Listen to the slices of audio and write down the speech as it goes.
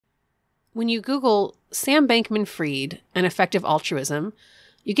When you Google Sam Bankman-Fried and effective altruism,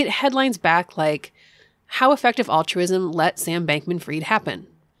 you get headlines back like, "How effective altruism let Sam Bankman-Fried happen."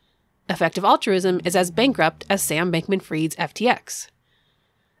 Effective altruism is as bankrupt as Sam Bankman-Fried's FTX.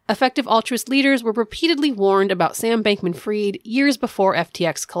 Effective altruist leaders were repeatedly warned about Sam Bankman-Fried years before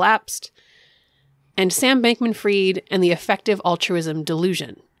FTX collapsed. And Sam Bankman-Fried and the effective altruism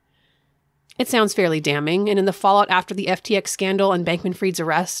delusion. It sounds fairly damning, and in the fallout after the FTX scandal and Bankman-Fried's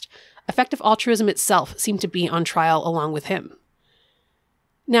arrest, effective altruism itself seemed to be on trial along with him.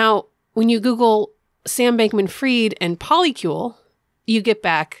 Now, when you Google Sam Bankman-Fried and polycule, you get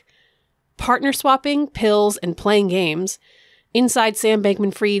back partner swapping, pills, and playing games inside Sam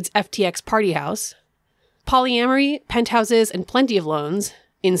Bankman-Fried's FTX party house, polyamory, penthouses, and plenty of loans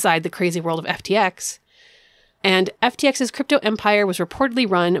inside the crazy world of FTX, and FTX's crypto empire was reportedly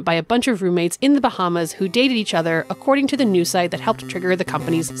run by a bunch of roommates in the Bahamas who dated each other, according to the news site that helped trigger the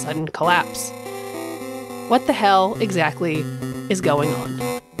company's sudden collapse. What the hell exactly is going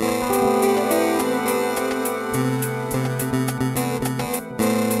on?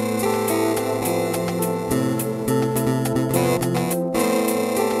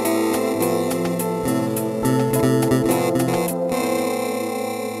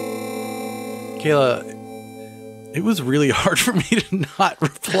 Michaela, it was really hard for me to not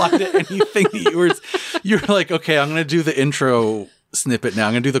reply to anything that you were like, okay, I'm going to do the intro snippet now.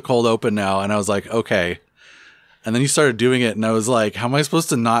 I'm going to do the cold open now. And I was like, okay. And then you started doing it and I was like, how am I supposed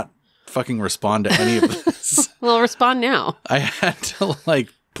to not fucking respond to any of this? Well, respond now. I had to like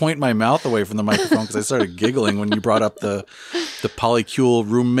point my mouth away from the microphone because I started giggling when you brought up the polycule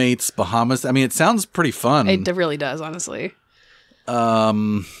roommates, Bahamas. I mean, it sounds pretty fun. It really does, honestly.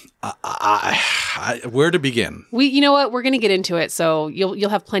 Where to begin? You know what? We're going to get into it, so you'll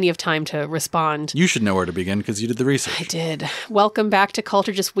have plenty of time to respond. You should know where to begin because you did the research. I did. Welcome back to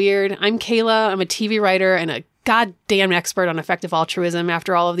Culture Just Weird. I'm Kayla. I'm a TV writer and a goddamn expert on effective altruism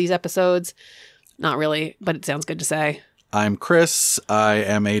after all of these episodes. Not really, but it sounds good to say. I'm Chris. I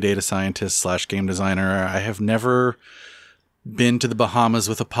am a data scientist / game designer. I have never been to the Bahamas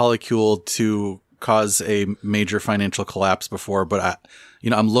with a polycule to cause a major financial collapse before, but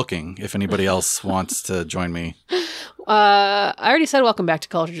I'm looking if anybody else wants to join me. I already said welcome back to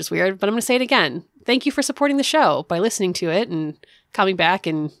Culture Just Weird, but I'm going to say it again. Thank you for supporting the show by listening to it and coming back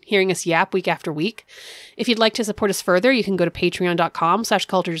and hearing us yap week after week. If you'd like to support us further, you can go to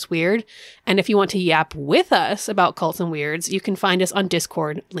patreon.com/culturesweird. And if you want to yap with us about cults and weirds, you can find us on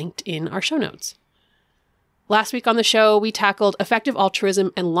Discord, linked in our show notes. Last week on the show, we tackled effective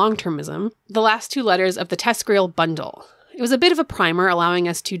altruism and longtermism, the last two letters of the TESCRAIL bundle. It was a bit of a primer, allowing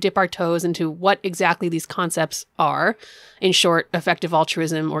us to dip our toes into what exactly these concepts are. In short, effective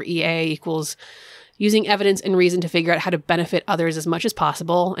altruism, or EA, equals using evidence and reason to figure out how to benefit others as much as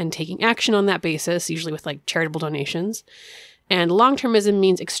possible and taking action on that basis, usually with like charitable donations. And longtermism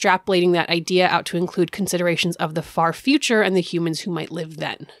means extrapolating that idea out to include considerations of the far future and the humans who might live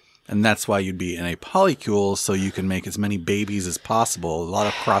then. And that's why you'd be in a polycule, so you can make as many babies as possible. A lot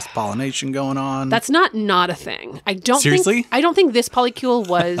of cross-pollination going on. That's not a thing. Seriously? I don't think this polycule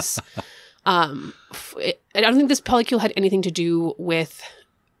was... I don't think this polycule had anything to do with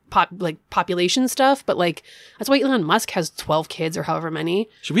population stuff, but like that's why Elon Musk has 12 kids or however many.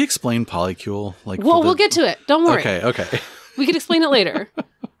 Should we explain polycule? We'll get to it. Don't worry. Okay. We can explain it later.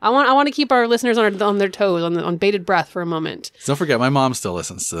 I want to keep our listeners on their toes, on bated breath for a moment. Don't forget, my mom still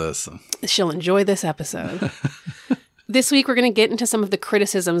listens to this. She'll enjoy this episode. This week, we're going to get into some of the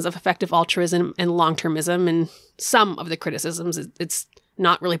criticisms of effective altruism and long-termism, and some of the criticisms. It's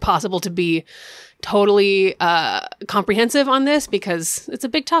not really possible to be totally comprehensive on this because it's a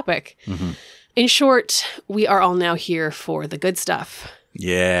big topic. Mm-hmm. In short, we are all now here for the good stuff.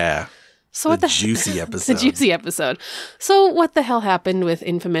 Yeah. So the juicy episode. The juicy episode. So what the hell happened with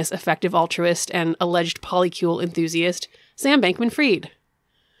infamous effective altruist and alleged polycule enthusiast Sam Bankman-Fried?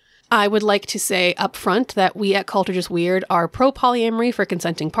 I would like to say up front that we at Culture Just Weird are pro-polyamory for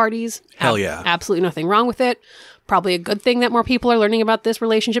consenting parties. Hell yeah. Absolutely nothing wrong with it. Probably a good thing that more people are learning about this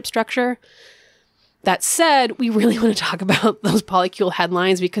relationship structure. That said, we really want to talk about those polycule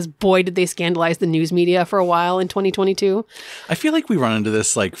headlines because boy, did they scandalize the news media for a while in 2022. I feel like we run into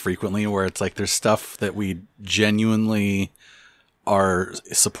this like frequently where it's like there's stuff that we genuinely are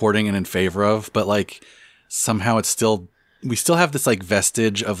supporting and in favor of, but like somehow we still have this like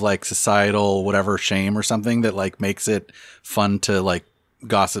vestige of like societal whatever shame or something that like makes it fun to like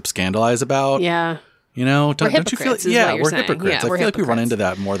gossip, scandalize about. Yeah. You know, don't you feel? Yeah, we're saying. hypocrites. Yeah, I feel like we run into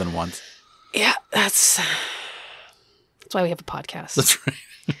that more than once. Yeah, that's why we have a podcast. That's right.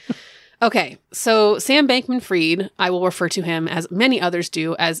 Okay, so Sam Bankman-Fried, I will refer to him as many others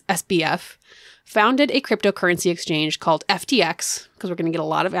do as SBF, founded a cryptocurrency exchange called FTX, because we're going to get a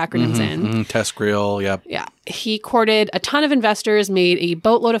lot of acronyms in. Tescriel, yep. Yeah. He courted a ton of investors, made a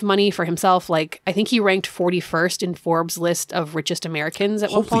boatload of money for himself. Like, I think he ranked 41st in Forbes' list of richest Americans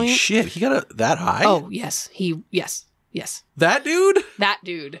at one point. Holy shit, he got that high? Oh, yes. Yes. That dude? That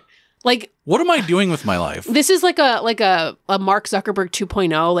dude. Like, what am I doing with my life? this is like a Mark Zuckerberg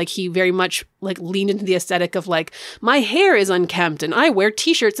 2.0. Like, he very much like leaned into the aesthetic of like, my hair is unkempt and I wear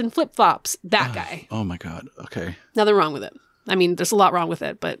t-shirts and flip-flops. That guy. Oh my God. Okay. Nothing wrong with it. I mean, there's a lot wrong with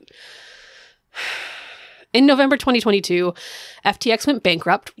it, but in November 2022, FTX went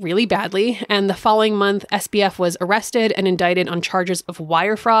bankrupt really badly, and the following month, SBF was arrested and indicted on charges of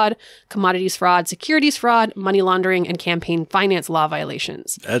wire fraud, commodities fraud, securities fraud, money laundering, and campaign finance law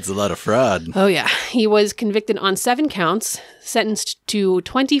violations. That's a lot of fraud. Oh, yeah. He was convicted on 7 counts, sentenced to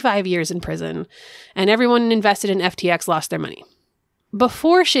 25 years in prison, and everyone invested in FTX lost their money.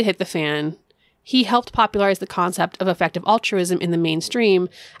 Before shit hit the fan, he helped popularize the concept of effective altruism in the mainstream,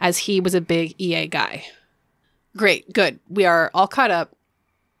 as he was a big EA guy. Great, good. We are all caught up.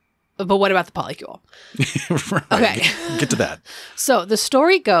 But what about the polycule? Right. Okay. Get to that. So the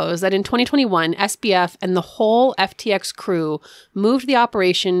story goes that in 2021, SBF and the whole FTX crew moved the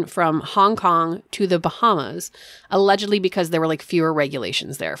operation from Hong Kong to the Bahamas, allegedly because there were like fewer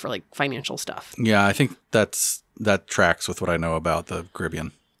regulations there for like financial stuff. Yeah, I think that tracks with what I know about the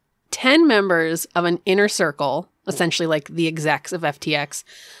Caribbean. 10 members of an inner circle, essentially like the execs of FTX,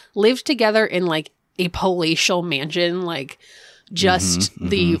 lived together in like a palatial mansion, like just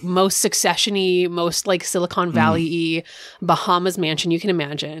the most succession-y, most like Silicon Valley-y Bahamas mansion you can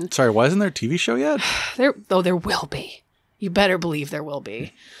imagine. Sorry, why isn't there a TV show yet? There will be. You better believe there will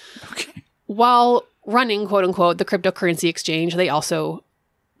be. Okay. While running, quote unquote, the cryptocurrency exchange, they also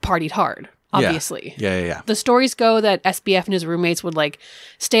partied hard, obviously. Yeah. The stories go that SBF and his roommates would like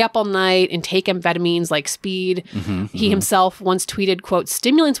stay up all night and take amphetamines like speed. He himself once tweeted, quote,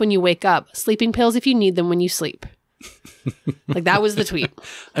 "Stimulants when you wake up, sleeping pills if you need them when you sleep." Like that was the tweet.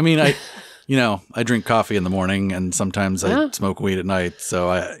 I mean, I drink coffee in the morning and sometimes I smoke weed at night, so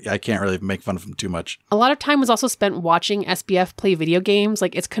I can't really make fun of him too much. A lot of time was also spent watching SBF play video games.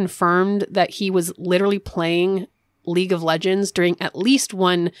 Like it's confirmed that he was literally playing League of Legends during at least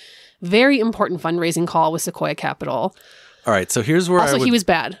one very important fundraising call with Sequoia Capital. All right, so here's where he was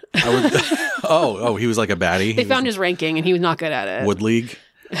bad. He was like a baddie. They found his ranking and he was not good at it. Wood League.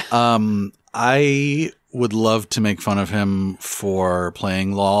 I would love to make fun of him for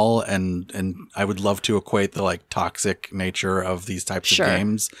playing LOL, and I would love to equate the like toxic nature of these types of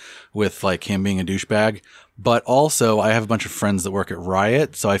games with like him being a douchebag. But also, I have a bunch of friends that work at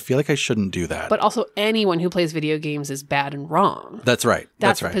Riot, so I feel like I shouldn't do that. But also, anyone who plays video games is bad and wrong. That's right.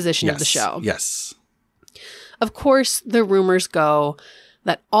 That's right. The position of the show. Yes. Of course, the rumors go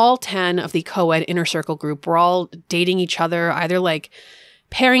that all 10 of the co-ed inner circle group were all dating each other, either like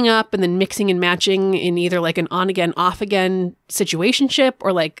pairing up and then mixing and matching in either like an on-again, off-again situationship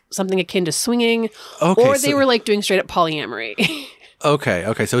or like something akin to swinging. Okay, or they were like doing straight up polyamory.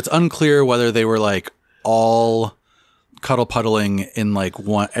 Okay. So it's unclear whether they were like all cuddle puddling in like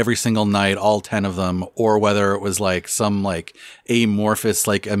every single night, all 10 of them, or whether it was like some like amorphous,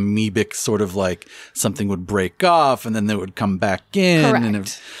 like amoebic sort of like something would break off and then they would come back in. Correct. And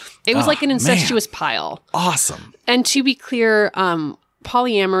it was like an incestuous pile. Awesome. And to be clear,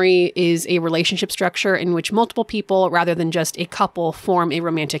 polyamory is a relationship structure in which multiple people, rather than just a couple, form a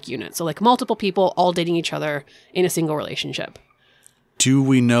romantic unit. So like multiple people all dating each other in a single relationship. Do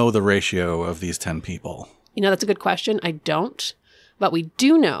we know the ratio of these 10 people? You know, that's a good question. I don't. But we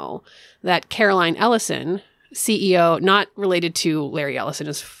do know that Caroline Ellison, CEO, not related to Larry Ellison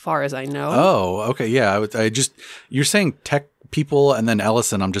as far as I know. Oh, okay. Yeah. You're saying tech people and then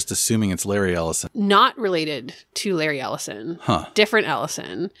Ellison. I'm just assuming it's Larry Ellison. Not related to Larry Ellison. Huh. Different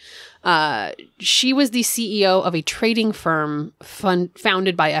Ellison. She was the CEO of a trading firm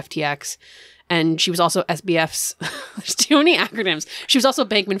founded by FTX. And she was also SBF's, there's too many acronyms. She was also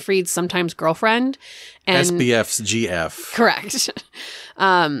Bankman-Fried's sometimes girlfriend. And SBF's GF. Correct.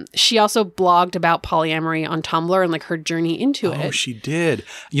 She also blogged about polyamory on Tumblr and like her journey into it. Oh, she did.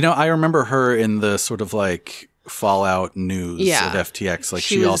 You know, I remember her in the sort of like fallout news of FTX. Like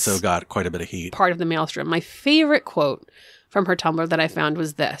she also got quite a bit of heat. Part of the maelstrom. My favorite quote from her Tumblr that I found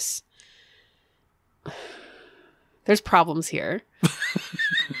was this. There's problems here.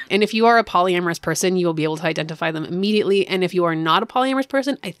 And if you are a polyamorous person, you will be able to identify them immediately. And if you are not a polyamorous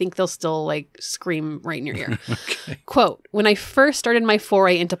person, I think they'll still like scream right in your ear. Okay. Quote, "When I first started my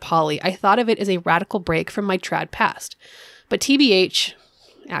foray into poly, I thought of it as a radical break from my trad past. But TBH,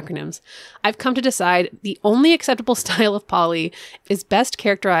 acronyms, I've come to decide the only acceptable style of poly is best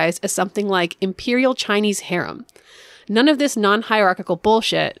characterized as something like Imperial Chinese harem. None of this non-hierarchical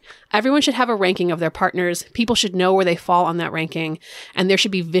bullshit. Everyone should have a ranking of their partners. People should know where they fall on that ranking. And there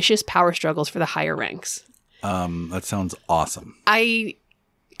should be vicious power struggles for the higher ranks. That sounds awesome. I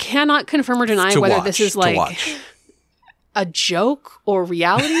cannot confirm or deny whether this is like a joke or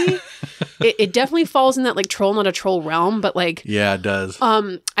reality. It definitely falls in that like troll not a troll realm, but like yeah, it does.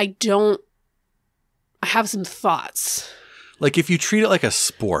 I have some thoughts. Like if you treat it like a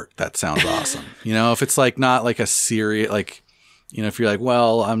sport, that sounds awesome. You know, if it's like not like a serious like, you know, if you're like,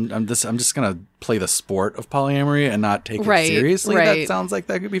 well, I'm just gonna play the sport of polyamory and not take it seriously. That sounds like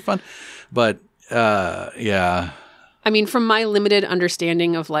that could be fun. But yeah. I mean, from my limited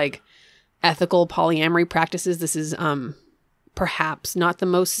understanding of like ethical polyamory practices, this is perhaps not the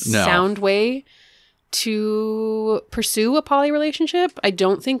most sound way to pursue a poly relationship. I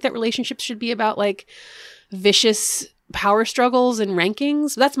don't think that relationships should be about like vicious power struggles and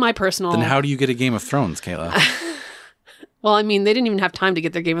rankings. That's my personal. Then how do you get a Game of Thrones, Kayla? Well, I mean, they didn't even have time to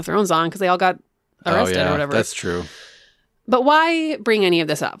get their Game of Thrones on because they all got arrested or whatever. That's true. But why bring any of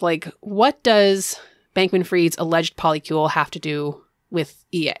this up? Like, what does Bankman-Fried's alleged polycule have to do with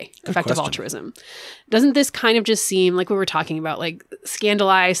EA, effective altruism? Doesn't this kind of just seem like we were talking about, like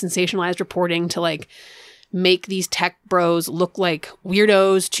scandalized, sensationalized reporting to like make these tech bros look like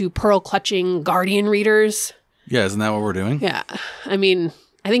weirdos to pearl-clutching Guardian readers? Yeah, isn't that what we're doing? Yeah. I mean,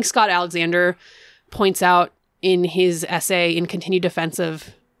 I think Scott Alexander points out in his essay in Continued Defense of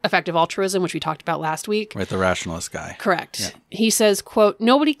Effective Altruism, which we talked about last week. Right, the rationalist guy. Correct. Yeah. He says, quote,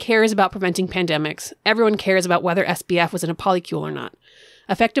 "Nobody cares about preventing pandemics. Everyone cares about whether SBF was in a polycule or not.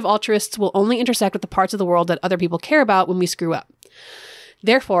 Effective altruists will only intersect with the parts of the world that other people care about when we screw up.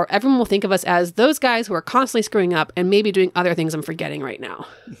 Therefore, everyone will think of us as those guys who are constantly screwing up and maybe doing other things I'm forgetting right now."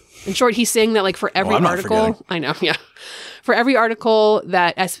 In short, he's saying that like for every article, I know, yeah. For every article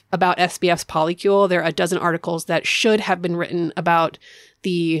that about SBF's polycule, there are a dozen articles that should have been written about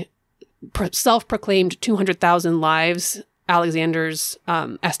the self-proclaimed 200,000 lives Alexander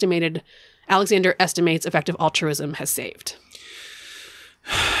estimates effective altruism has saved.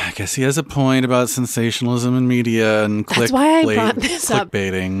 I guess he has a point about sensationalism in media and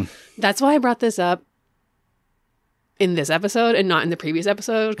clickbaiting. That's why I brought this up in this episode and not in the previous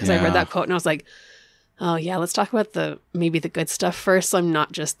episode, because I read that quote and I was like, oh yeah, let's talk about maybe the good stuff first. So I'm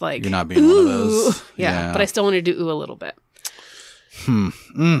not just like, you're not being one of those. Yeah, but I still want to do ooh a little bit.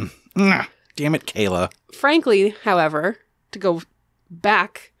 Damn it, Kayla. Frankly, however, to go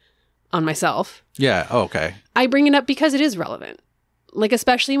back on myself. Yeah. Oh, okay. I bring it up because it is relevant. Like,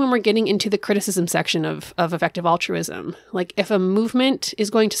 especially when we're getting into the criticism section of effective altruism. Like, if a movement is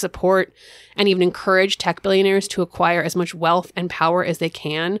going to support and even encourage tech billionaires to acquire as much wealth and power as they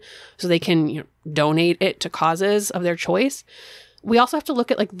can so they can donate it to causes of their choice, we also have to look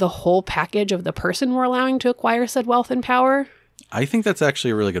at, like, the whole package of the person we're allowing to acquire said wealth and power. I think that's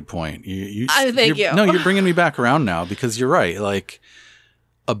actually a really good point. Thank you. No, you're bringing me back around now because you're right. Like,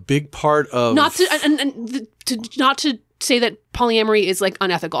 a big part of... Not to say that polyamory is like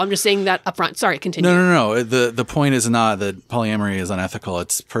unethical. I'm just saying that up front. Sorry, continue. No. The point is not that polyamory is unethical.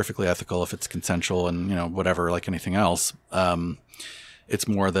 It's perfectly ethical if it's consensual and, whatever, like anything else. It's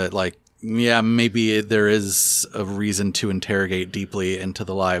more that like, yeah, maybe there is a reason to interrogate deeply into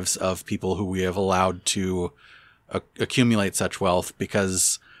the lives of people who we have allowed to accumulate such wealth,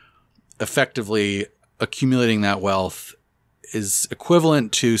 because effectively accumulating that wealth is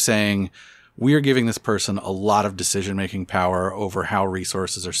equivalent to saying, we are giving this person a lot of decision-making power over how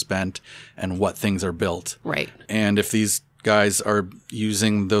resources are spent and what things are built. Right. And if these guys are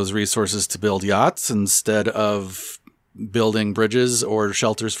using those resources to build yachts instead of building bridges or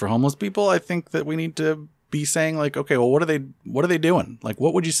shelters for homeless people, I think that we need to be saying like, okay, well, what are they doing? Like,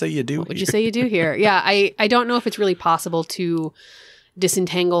 what would you say you do? What would you say you do here? Yeah, I don't know if it's really possible to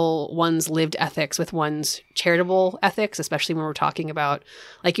disentangle one's lived ethics with one's charitable ethics, especially when we're talking about,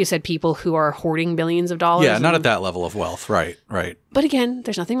 like you said, people who are hoarding billions of dollars. Yeah, not at that level of wealth. Right. But again,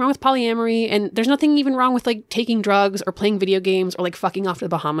 there's nothing wrong with polyamory, and there's nothing even wrong with like taking drugs or playing video games or like fucking off to the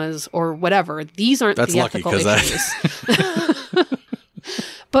Bahamas or whatever. These aren't the ethical issues.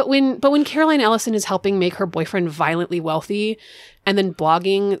 But when Caroline Ellison is helping make her boyfriend violently wealthy, and then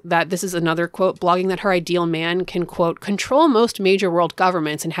blogging that, this is another quote, blogging that her ideal man can, quote, control most major world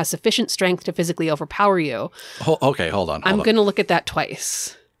governments and has sufficient strength to physically overpower you. Okay, hold on. I'm going to look at that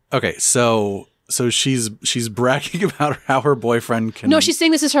twice. Okay, so she's bragging about how her boyfriend can... No, she's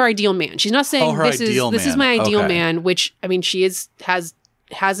saying this is her ideal man. She's not saying this is my ideal man, which, I mean, she has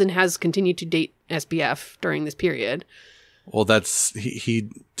continued to date SBF during this period. Well,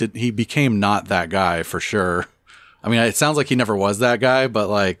 he became not that guy for sure. I mean, it sounds like he never was that guy, but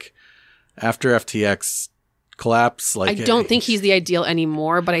like after FTX collapse, like I don't think he's the ideal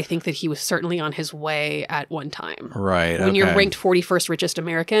anymore, but I think that he was certainly on his way at one time. Right. When you're ranked 41st richest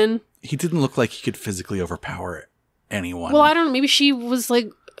American. He didn't look like he could physically overpower anyone. Well, I don't know. Maybe she was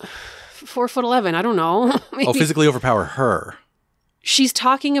like 4'11". I don't know. Physically overpower her. She's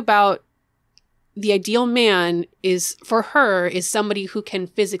talking about the ideal man for her is somebody who can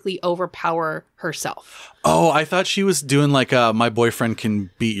physically overpower herself. Oh, I thought she was doing like a my boyfriend can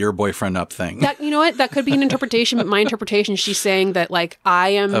beat your boyfriend up thing. That, you know what? That could be an interpretation, but my interpretation, she's saying that like I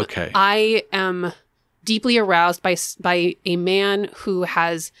am deeply aroused by a man who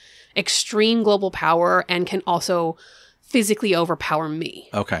has extreme global power and can also physically overpower me.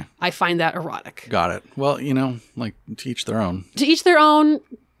 Okay. I find that erotic. Got it. Well, like to each their own. To each their own,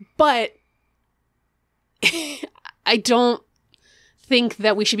 but I don't think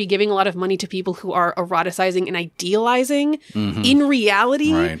that we should be giving a lot of money to people who are eroticizing and idealizing in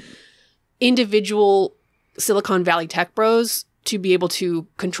reality individual Silicon Valley tech bros to be able to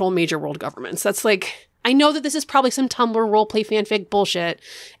control major world governments. That's like, I know that this is probably some Tumblr roleplay fanfic bullshit,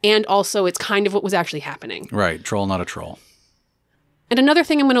 and also it's kind of what was actually happening. Right. Troll, not a troll. And another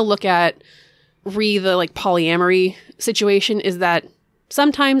thing I'm going to look at the like polyamory situation is that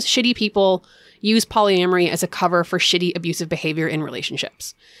sometimes shitty people use polyamory as a cover for shitty abusive behavior in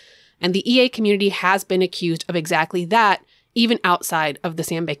relationships. And the EA community has been accused of exactly that, even outside of the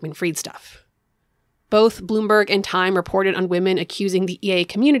Sam Bankman-Fried stuff. Both Bloomberg and Time reported on women accusing the EA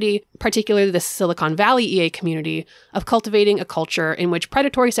community, particularly the Silicon Valley EA community, of cultivating a culture in which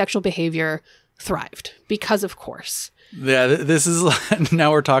predatory sexual behavior thrived. Because, of course. Yeah, this is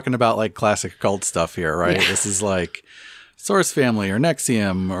now we're talking about like classic cult stuff here, right? Yeah. This is like Source Family or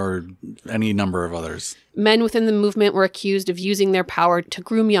Nexium or any number of others. Men within the movement were accused of using their power to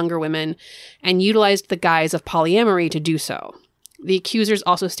groom younger women and utilized the guise of polyamory to do so. The accusers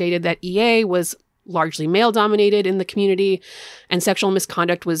also stated that EA was largely male-dominated in the community and sexual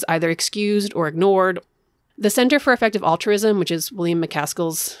misconduct was either excused or ignored. The Center for Effective Altruism, which is William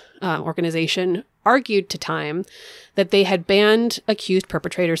McCaskill's organization, argued to Time that they had banned accused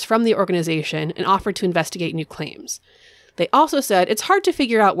perpetrators from the organization and offered to investigate new claims. They also said it's hard to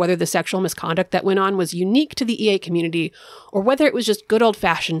figure out whether the sexual misconduct that went on was unique to the EA community or whether it was just good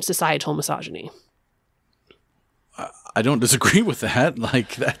old-fashioned societal misogyny. I don't disagree with that.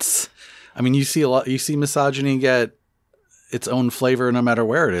 Like you see misogyny get its own flavor no matter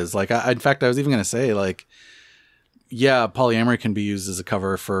where it is. Like, in fact, I was even going to say, like, yeah, polyamory can be used as a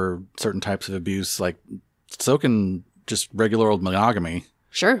cover for certain types of abuse. Like, so can just regular old monogamy.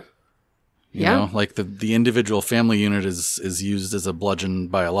 Sure. You know, like the individual family unit is used as a bludgeon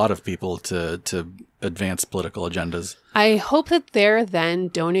by a lot of people to advance political agendas. I hope that they're then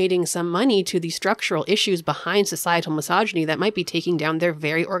donating some money to the structural issues behind societal misogyny that might be taking down their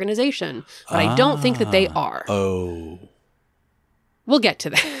very organization. But I don't think that they are. Oh. We'll get to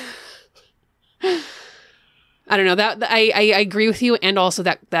that. I don't know. That I agree with you, and also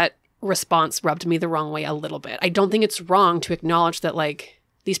that response rubbed me the wrong way a little bit. I don't think it's wrong to acknowledge that, like,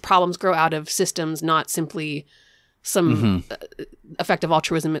 these problems grow out of systems, not simply some effective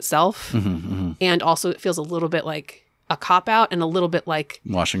altruism itself. And also it feels a little bit like a cop-out and a little bit like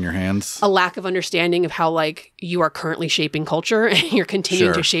washing your hands. A lack of understanding of how, like, you are currently shaping culture and you're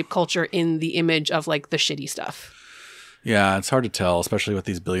continuing to shape culture in the image of, like, the shitty stuff. Yeah, it's hard to tell, especially with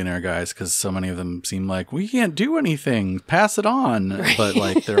these billionaire guys, because so many of them seem like, we can't do anything, pass it on. Right. But,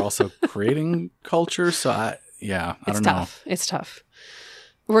 like, they're also creating culture. So, I don't know. It's tough.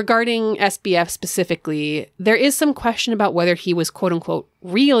 Regarding SBF specifically, there is some question about whether he was, quote unquote,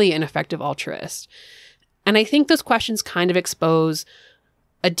 really an effective altruist. And I think those questions kind of expose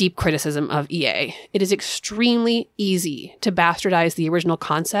a deep criticism of EA. It is extremely easy to bastardize the original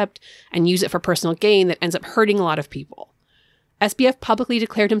concept and use it for personal gain that ends up hurting a lot of people. SBF publicly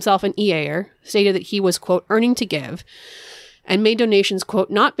declared himself an EAer, stated that he was, quote, earning to give, and made donations, quote,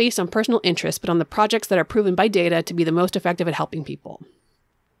 not based on personal interest, but on the projects that are proven by data to be the most effective at helping people.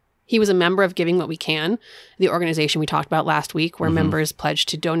 He was a member of Giving What We Can, the organization we talked about last week, where members pledged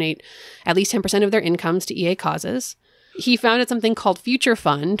to donate at least 10% of their incomes to EA causes. He founded something called Future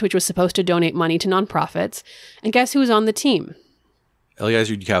Fund, which was supposed to donate money to nonprofits. And guess who was on the team?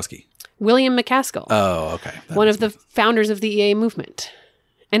 Eliezer Yudkowsky. William McCaskill. Oh, okay. One of the founders of the EA movement.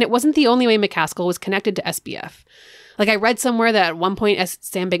 And it wasn't the only way McCaskill was connected to SBF. Like, I read somewhere that at one point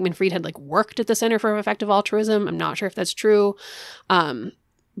Sam Bankman-Fried had, like, worked at the Center for Effective Altruism. I'm not sure if that's true.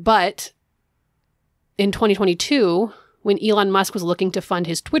 But in 2022, when Elon Musk was looking to fund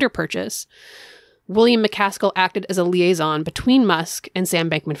his Twitter purchase, William McCaskill acted as a liaison between Musk and Sam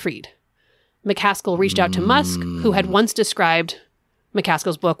Bankman-Fried. McCaskill reached out to Musk, who had once described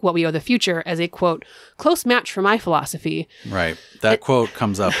McCaskill's book, What We Owe the Future, as a, quote, close match for my philosophy. Right. That quote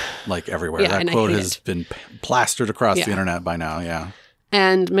comes up like everywhere. Yeah, that quote has been plastered across the internet by now, yeah.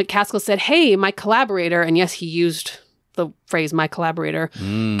 And McCaskill said, hey, my collaborator, and yes, he used the phrase my collaborator,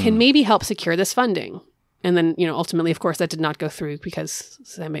 can maybe help secure this funding. And then, ultimately, of course, that did not go through because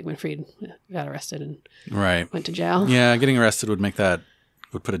Sam Bankman-Fried got arrested and went to jail. Yeah, getting arrested would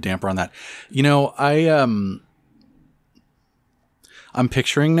put a damper on that. I'm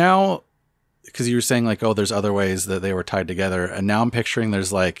picturing now, because you were saying like, oh, there's other ways that they were tied together. And now I'm picturing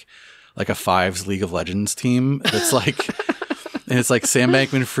there's like a Fives League of Legends team that's like, and it's like Sam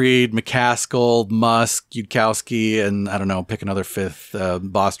Bankman-Fried, McCaskill, Musk, Yudkowsky, and I don't know, pick another fifth,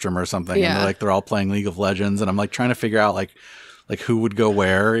 Bostrom or something. Yeah. And they're all playing League of Legends. And I'm like trying to figure out like who would go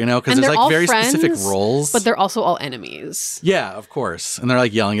where, because there's like very friends, specific roles. But they're also all enemies. Yeah, of course. And they're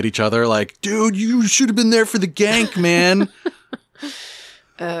like yelling at each other like, dude, you should have been there for the gank, man.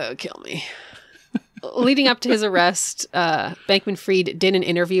 Kill me. Leading up to his arrest, Bankman-Fried did an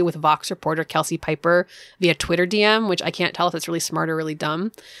interview with Vox reporter Kelsey Piper via Twitter DM, which I can't tell if it's really smart or really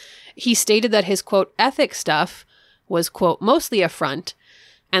dumb. He stated that his, quote, ethics stuff was, quote, mostly a front,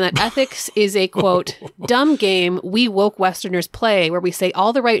 and that ethics is a, quote, dumb game we woke Westerners play where we say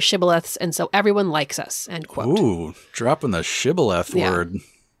all the right shibboleths and so everyone likes us, end quote. Ooh, dropping the shibboleth word.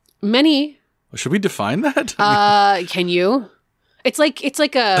 Many. Should we define that? Can you? It's like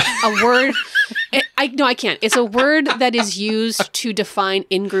a word. I can't. It's a word that is used to define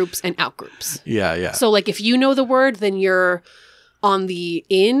in-groups and out-groups. Yeah. So like if you know the word, then you're on the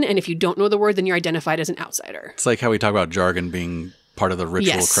in, and if you don't know the word, then you're identified as an outsider. It's like how we talk about jargon being part of the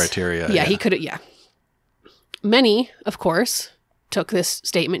ritual criteria. Yeah, he could have, Many, of course, took this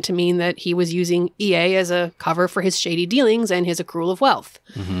statement to mean that he was using EA as a cover for his shady dealings and his accrual of wealth.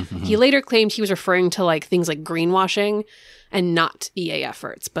 He later claimed he was referring to like things like greenwashing and not EA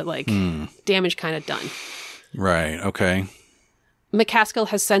efforts, but like damage kind of done. Right, okay. McCaskill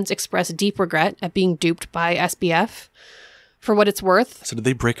has since expressed deep regret at being duped by SBF. For what it's worth. So did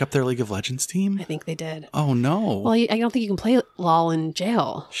they break up their League of Legends team? I think they did. Oh, no. Well, I don't think you can play LOL in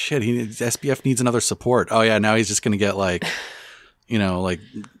jail. Shit, SBF needs another support. Oh, yeah, now he's just going to get like, like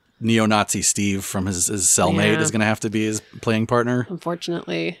neo-Nazi Steve from his cellmate is going to have to be his playing partner.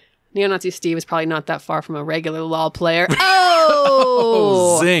 Unfortunately. Neo-Nazi Steve is probably not that far from a regular LOL player.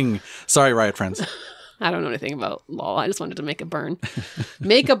 Oh! Zing. Sorry, Riot friends. I don't know anything about LOL. I just wanted to make a burn.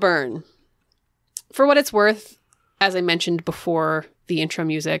 Make a burn. For what it's worth, as I mentioned before the intro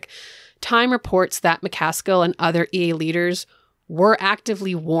music, Time reports that McCaskill and other EA leaders were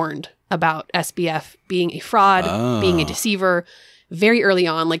actively warned about SBF being a fraud, being a deceiver, very early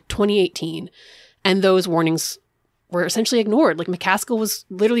on, like 2018. And those warnings were essentially ignored. Like McCaskill was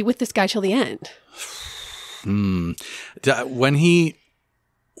literally with this guy till the end. When the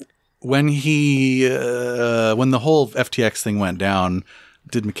whole FTX thing went down,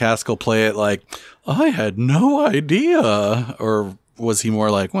 did McCaskill play it like, I had no idea? Or was he more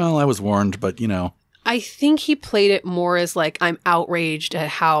like, well, I was warned, but I think he played it more as like, I'm outraged at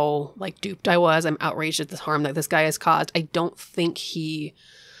how like duped I was. I'm outraged at the harm that this guy has caused. I don't think he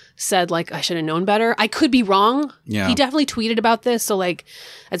said like, I should have known better. I could be wrong. Yeah. He definitely tweeted about this. So like,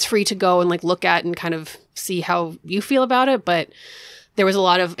 it's free to go and like look at and kind of see how you feel about it. But there was a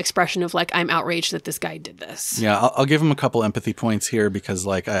lot of expression of like, I'm outraged that this guy did this. Yeah, I'll give him a couple empathy points here because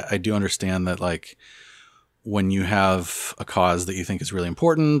like I do understand that like when you have a cause that you think is really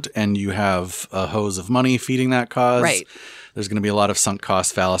important and you have a hose of money feeding that cause, right, there's going to be a lot of sunk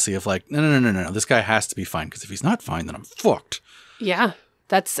cost fallacy of like, no, this guy has to be fine because if he's not fine, then I'm fucked. Yeah,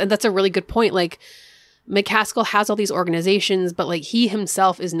 that's a really good point. Like McCaskill has all these organizations, but like he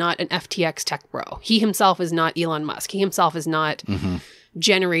himself is not an FTX tech bro. He himself is not Elon Musk. He himself is not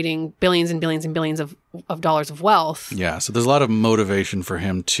generating billions and billions and billions of dollars of wealth. Yeah. So there's a lot of motivation for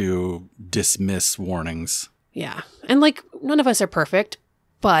him to dismiss warnings. Yeah. And like none of us are perfect,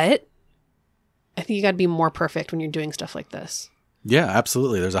 but I think you got to be more perfect when you're doing stuff like this. Yeah,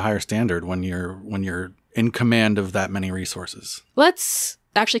 absolutely. There's a higher standard when you're in command of that many resources. Let's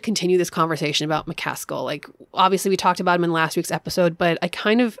actually continue this conversation about McCaskill. Like, obviously we talked about him in last week's episode, but I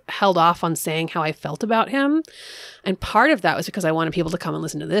kind of held off on saying how I felt about him. And part of that was because I wanted people to come and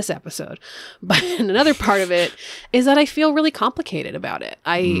listen to this episode. But another part of it is that I feel really complicated about it.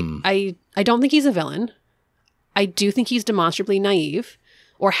 I don't think he's a villain. I do think he's demonstrably naive,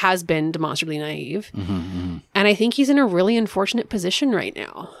 or has been demonstrably naive. And I think he's in a really unfortunate position right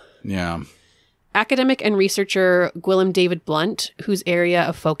now. Yeah. Academic and researcher Gwilym David Blunt, whose area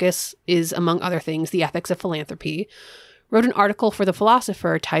of focus is, among other things, the ethics of philanthropy, wrote an article for The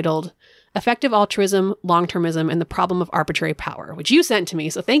Philosopher titled Effective Altruism, Longtermism, and the Problem of Arbitrary Power, which you sent to me,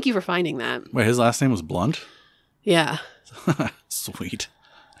 so thank you for finding that. Wait, his last name was Blunt? Yeah. Sweet.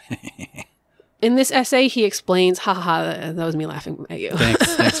 In this essay, he explains, that was me laughing at you.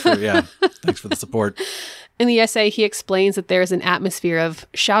 Thanks for the support. In the essay, he explains that there is an atmosphere of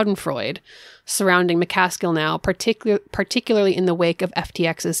schadenfreude surrounding McCaskill now, particularly in the wake of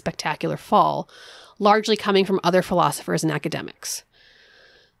FTX's spectacular fall, largely coming from other philosophers and academics.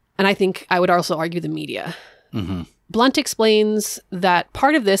 And I think I would also argue the media. Mm-hmm. Blunt explains that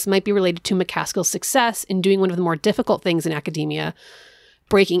part of this might be related to McCaskill's success in doing one of the more difficult things in academia,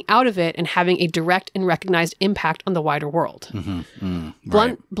 breaking out of it and having a direct and recognized impact on the wider world.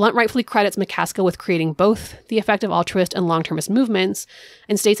 Blunt rightfully credits McCaskill with creating both the effective altruist and long-termist movements,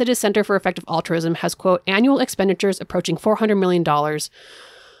 and states that his Center for Effective Altruism has, quote, annual expenditures approaching $400 million,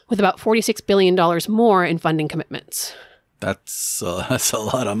 with about $46 billion more in funding commitments. That's a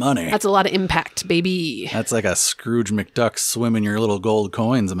lot of money. That's a lot of impact, baby. That's like a Scrooge McDuck swim in your little gold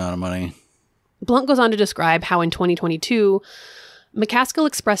coins amount of money. Blunt goes on to describe how in 2022, McCaskill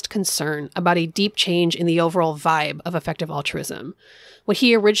expressed concern about a deep change in the overall vibe of effective altruism. What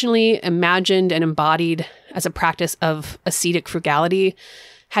he originally imagined and embodied as a practice of ascetic frugality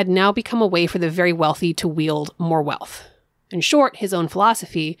had now become a way for the very wealthy to wield more wealth. In short, his own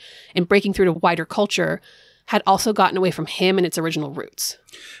philosophy, in breaking through to wider culture, had also gotten away from him and its original roots.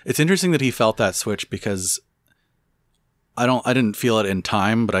 It's interesting that he felt that switch because I didn't feel it in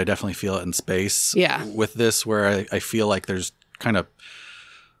time, but I definitely feel it in space. Yeah. With this, where I feel like there's kind of,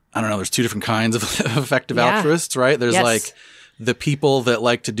 I don't know, there's two different kinds of effective altruists, right? There's like the people that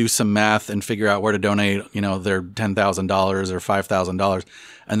like to do some math and figure out where to donate, their $10,000 or $5,000.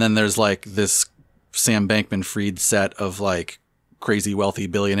 And then there's like this Sam Bankman-Fried set of like crazy wealthy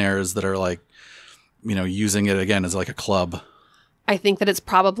billionaires that are like, using it again as like a club. I think that it's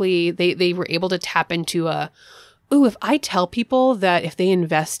probably, they were able to tap into if I tell people that if they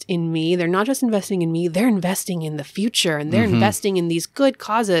invest in me, they're not just investing in me, they're investing in the future and they're investing in these good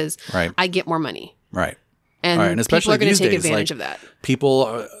causes, right, I get more money. Right. And especially people are going to take days, advantage of that.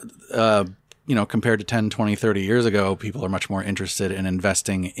 People, compared to 10, 20, 30 years ago, people are much more interested in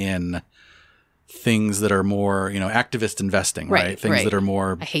investing in things that are more, activist investing, right? Things that are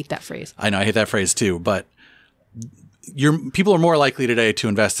more... I hate that phrase. I know, I hate that phrase too, but people are more likely today to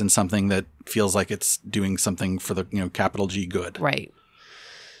invest in something that feels like it's doing something for the, capital G good. Right.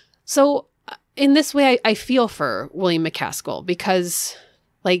 So in this way, I feel for William McCaskill because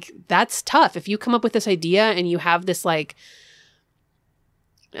like, that's tough. If you come up with this idea and you have this like,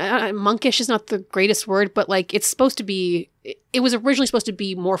 monkish is not the greatest word, but like it's supposed to be, it was originally supposed to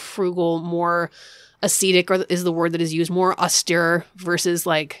be more frugal, more ascetic, or is the word that is used, more austere versus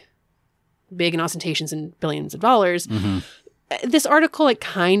like big and ostentatious and billions of dollars. Mm-hmm. This article, like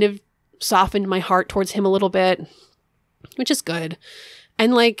kind of softened my heart towards him a little bit, which is good.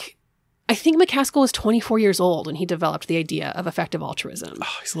 And like, I think McCaskill was 24 years old when he developed the idea of effective altruism.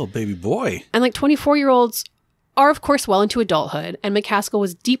 Oh, he's a little baby boy. And like 24-year-olds are, of course, well into adulthood. And McCaskill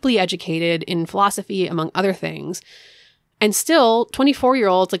was deeply educated in philosophy, among other things. And still,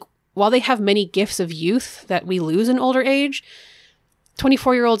 24-year-olds, like while they have many gifts of youth that we lose in older age,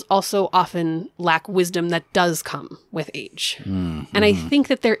 24-year-olds also often lack wisdom that does come with age. Mm-hmm. And I think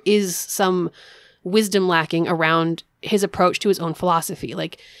that there is some wisdom lacking around his approach to his own philosophy.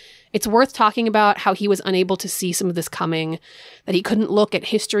 Like, it's worth talking about how he was unable to see some of this coming, that he couldn't look at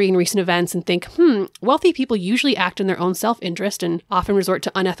history and recent events and think, wealthy people usually act in their own self-interest and often resort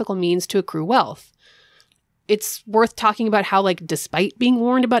to unethical means to accrue wealth. It's worth talking about how, like, despite being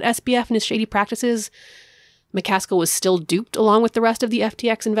warned about SBF and his shady practices, McCaskill was still duped along with the rest of the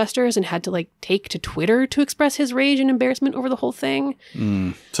FTX investors and had to, like, take to Twitter to express his rage and embarrassment over the whole thing.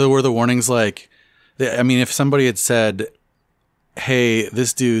 So were the warnings like, I mean, if somebody had said, hey,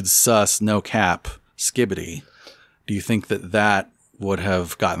 this dude's sus, no cap, skibbity, do you think that would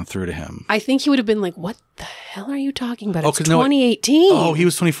have gotten through to him? I think he would have been like, what the hell are you talking about? It's 2018. Oh, he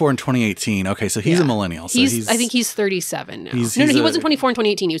was 24 in 202018. Okay, so he's a millennial. So I think he's 37 now. He wasn't 24 in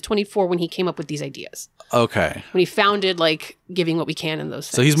 2018. He was 24 when he came up with these ideas. Okay. When he founded, like, Giving What We Can and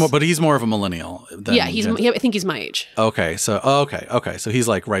those things. So he's more of a millennial. I think he's my age. Okay, so so he's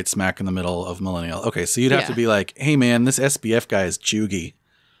like right smack in the middle of millennial. Okay, so you'd have to be like, hey man, this SBF guy is chuggy.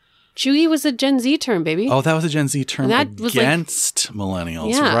 Chuggy was a Gen Z term, baby. Oh, that was a Gen Z term against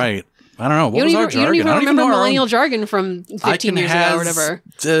millennials, right? I don't know. What was our jargon? You don't even remember millennial jargon from 15 years ago or whatever.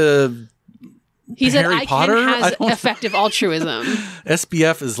 He said Harry Potter has effective altruism.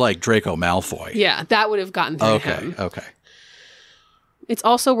 SBF is like Draco Malfoy. Yeah, that would have gotten through him. Okay. It's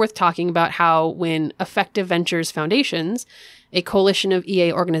also worth talking about how when Effective Ventures Foundations, a coalition of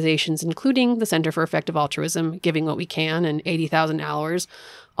EA organizations, including the Center for Effective Altruism, Giving What We Can, and 80,000 Hours,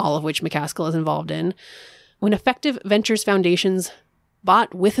 all of which McCaskill is involved in, when Effective Ventures Foundations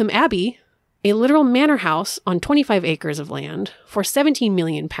bought Witham Abbey, a literal manor house on 25 acres of land, for £17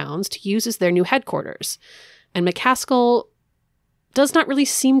 million to use as their new headquarters. And McCaskill does not really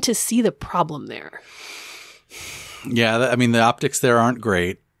seem to see the problem there. Yeah, I mean, the optics there aren't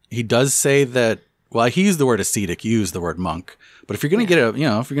great. He does say that, well, he used the word ascetic, you used the word monk. But if you're going to if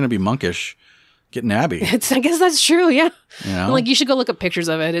you're going to be monkish, get an abbey. I guess that's true, yeah. You know? Like, you should go look up pictures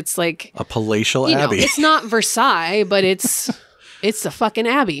of it. It's like a palatial abbey. It's not Versailles, but it's the fucking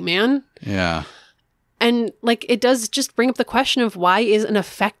abbey, man. Yeah. And like, it does just bring up the question of why is an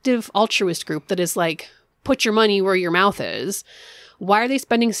effective altruist group that is like, put your money where your mouth is, why are they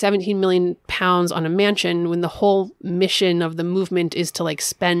spending £17 million on a mansion when the whole mission of the movement is to like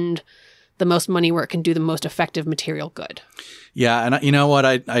spend the most money where it can do the most effective material good? Yeah, and you know what?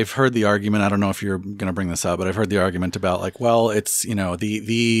 I've heard the argument. I don't know if you're going to bring this up, but I've heard the argument about like, well, it's,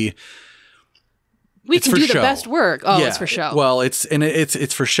 the we it's can for do show. the best work. Oh, yeah, it's for show. Well, it's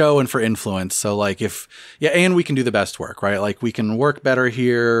for show and for influence. So like and we can do the best work, right? Like we can work better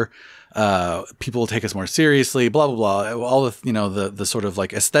here. People will take us more seriously, blah, blah, blah. All the, the sort of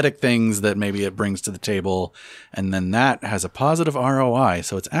like aesthetic things that maybe it brings to the table. And then that has a positive ROI.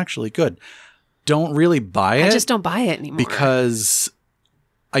 So it's actually good. Don't really buy it. I just don't buy it anymore. Because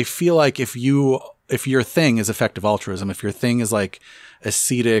I feel like if your thing is effective altruism, if your thing is like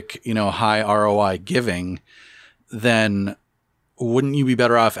ascetic, high ROI giving, then wouldn't you be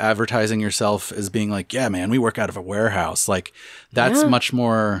better off advertising yourself as being like, yeah, man, we work out of a warehouse? Like that's much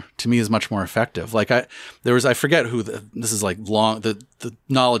more, to me, is much more effective. Like I forget who this is like the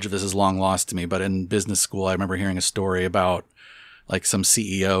knowledge of this is long lost to me, but in business school, I remember hearing a story about like some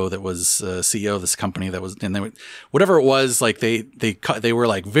CEO that was CEO of this company that was, and whatever it was, like they were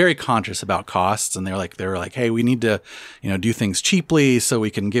like very conscious about costs, and they were like, hey, we need to, do things cheaply so we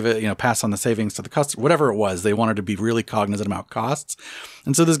can give it, pass on the savings to the customer. Whatever it was, they wanted to be really cognizant about costs.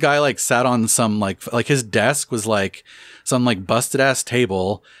 And so this guy like sat on some like his desk was like some like busted ass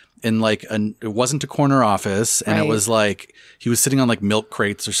table in like it wasn't a corner office, and It was like he was sitting on like milk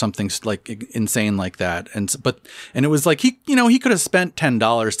crates or something like insane like that. And it was like he could have spent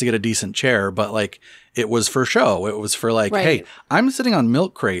 $10 to get a decent chair, but like it was for show. It was for like, hey, I'm sitting on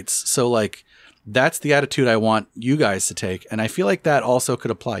milk crates, so like that's the attitude I want you guys to take. And I feel like that also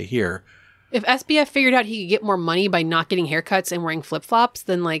could apply here. If SBF figured out he could get more money by not getting haircuts and wearing flip-flops,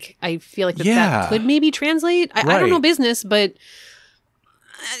 then like I feel like that could maybe translate. I don't know business, but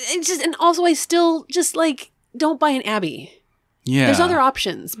it's just, and also I still just like don't buy an Abbey. Yeah. There's other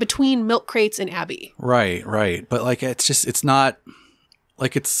options between milk crates and Abbey. Right. But like it's not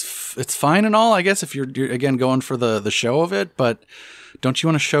like it's fine and all, I guess, if you're again going for the show of it, but don't you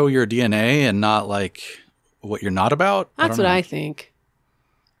want to show your DNA and not like what you're not about? That's what I think.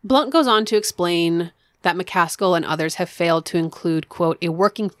 Blunt goes on to explain that McCaskill and others have failed to include, quote, a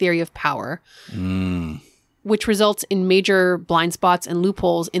working theory of power, which results in major blind spots and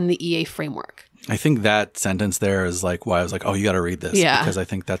loopholes in the EA framework. I think that sentence there is like why I was like, oh, you got to read this. Yeah. Because I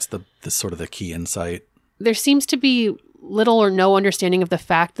think that's the sort of the key insight. There seems to be little or no understanding of the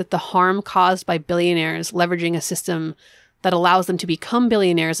fact that the harm caused by billionaires leveraging a system that allows them to become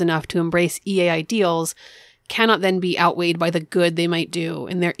billionaires enough to embrace EA ideals cannot then be outweighed by the good they might do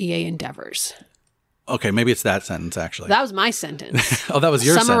in their EA endeavors. Okay, maybe it's that sentence, actually. That was my sentence. Oh, that was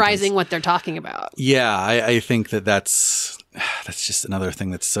your summarizing sentence. What they're talking about. Yeah, I think that's just another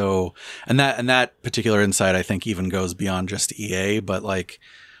thing that's so... And that particular insight, I think, even goes beyond just EA, but like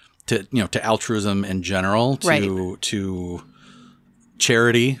to altruism in general, to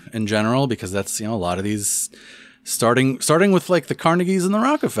charity in general, because that's, a lot of these... Starting with like the Carnegies and the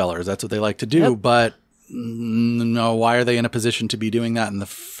Rockefellers, that's what they like to do, yep. But... No, why are they in a position to be doing that in the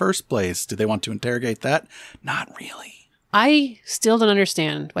first place? Do they want to interrogate that? Not really. I still don't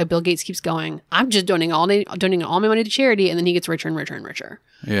understand why Bill Gates keeps going, I'm just donating all my money to charity, and then he gets richer and richer and richer.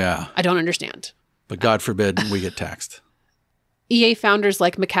 Yeah. I don't understand. But God forbid we get taxed. EA founders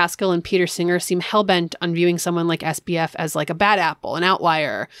like McCaskill and Peter Singer seem hellbent on viewing someone like SBF as like a bad apple, an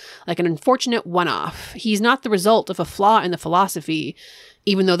outlier, like an unfortunate one-off. He's not the result of a flaw in the philosophy,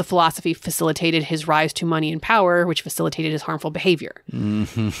 even though the philosophy facilitated his rise to money and power, which facilitated his harmful behavior.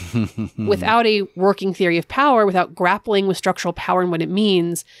 Without a working theory of power, without grappling with structural power and what it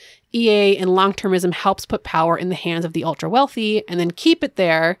means, EA and long-termism helps put power in the hands of the ultra-wealthy and then keep it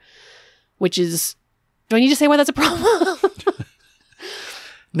there which is, do I need to say why that's a problem?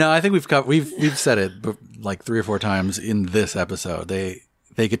 No, I think we've said it like 3 or 4 times in this episode. They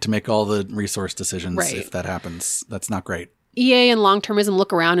get to make all the resource decisions if that happens. That's not great. EA and Longtermism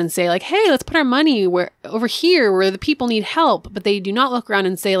look around and say like, hey, let's put our money over here where the people need help. But they do not look around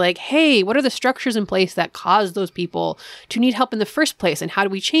and say like, hey, what are the structures in place that cause those people to need help in the first place? And how do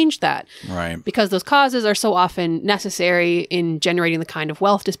we change that? Right. Because those causes are so often necessary in generating the kind of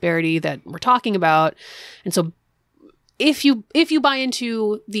wealth disparity that we're talking about. And so if you buy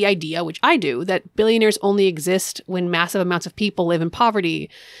into the idea, which I do, that billionaires only exist when massive amounts of people live in poverty,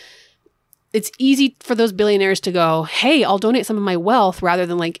 it's easy for those billionaires to go, hey, I'll donate some of my wealth rather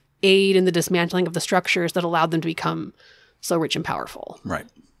than like aid in the dismantling of the structures that allowed them to become so rich and powerful. Right.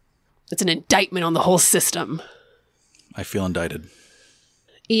 It's an indictment on the whole system. I feel indicted.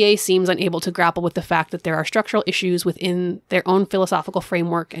 EA seems unable to grapple with the fact that there are structural issues within their own philosophical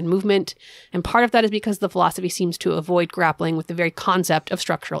framework and movement, and part of that is because the philosophy seems to avoid grappling with the very concept of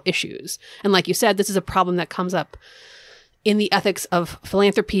structural issues. And like you said, this is a problem that comes up in the ethics of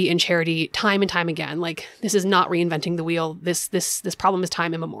philanthropy and charity time and time again. Like, this is not reinventing the wheel. This problem is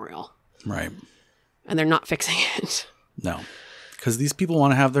time immemorial. Right. And they're not fixing it. No. Because these people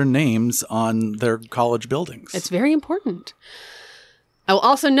want to have their names on their college buildings. It's very important. I will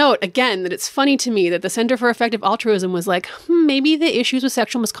also note, again, that it's funny to me that the Center for Effective Altruism was like, maybe the issues with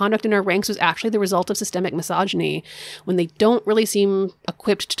sexual misconduct in our ranks was actually the result of systemic misogyny, when they don't really seem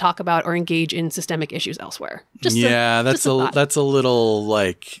equipped to talk about or engage in systemic issues elsewhere. That's a little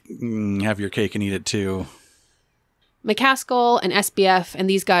like, have your cake and eat it too. McCaskill and SBF and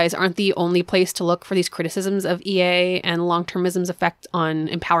these guys aren't the only place to look for these criticisms of EA and long-termism's effect on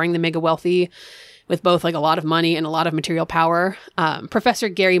empowering the mega wealthy with both like a lot of money and a lot of material power. Professor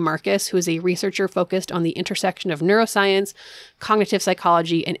Gary Marcus, who is a researcher focused on the intersection of neuroscience, cognitive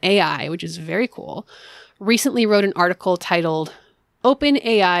psychology, and AI, which is very cool, recently wrote an article titled,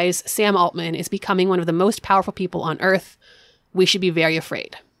 OpenAI's Sam Altman is becoming one of the most powerful people on Earth. We should be very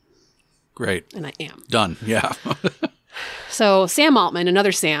afraid. Great. And I am. Done. Yeah. So Sam Altman,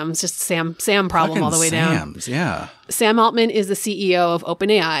 another Sam, it's just Sam problem Fucking all the way Sams, down. Yeah. Sam Altman is the CEO of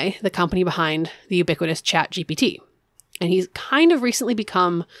OpenAI, the company behind the ubiquitous ChatGPT. And he's kind of recently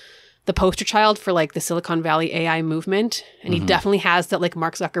become the poster child for like the Silicon Valley AI movement. And he definitely has that like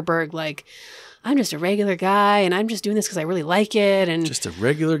Mark Zuckerberg, like, I'm just a regular guy and I'm just doing this because I really like it. And just a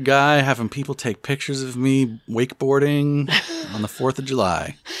regular guy having people take pictures of me wakeboarding on the 4th of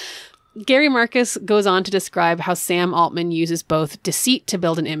July. Gary Marcus goes on to describe how Sam Altman uses both deceit to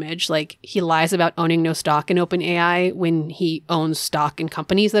build an image, like he lies about owning no stock in OpenAI when he owns stock in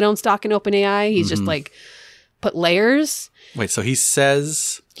companies that own stock in OpenAI. He's just like put layers. Wait, so he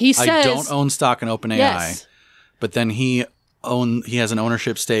says I don't own stock in OpenAI, yes. But then he has an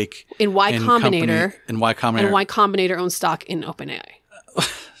ownership stake in Y Combinator. In Y Combinator. And Y Combinator owns stock in OpenAI.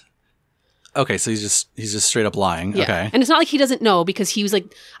 Okay, so he's just straight up lying. Yeah. Okay. And it's not like he doesn't know, because he was like,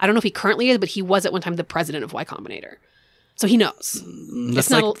 I don't know if he currently is, but he was at one time the president of Y Combinator. So he knows.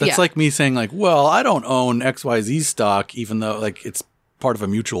 That's like me saying like, well, I don't own XYZ stock, even though like it's part of a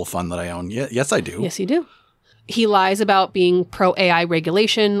mutual fund that I own. Yes, I do. Yes, you do. He lies about being pro-AI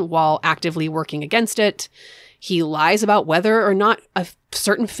regulation while actively working against it. He lies about whether or not a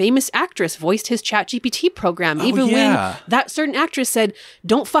certain famous actress voiced his ChatGPT program, even when that certain actress said,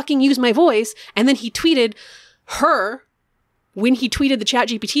 don't fucking use my voice. And then he tweeted her when he tweeted the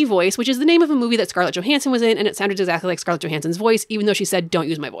ChatGPT voice, which is the name of a movie that Scarlett Johansson was in, and it sounded exactly like Scarlett Johansson's voice, even though she said, don't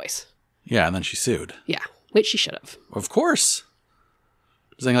use my voice. Yeah, and then she sued. Yeah, which she should have. Of course.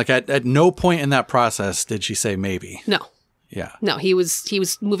 Saying like at no point in that process did she say maybe. No. Yeah. No, he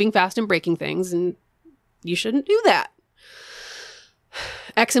was moving fast and breaking things, and you shouldn't do that.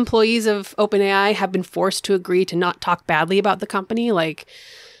 Ex-employees of OpenAI have been forced to agree to not talk badly about the company. Like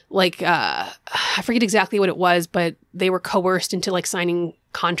I forget exactly what it was, but they were coerced into like signing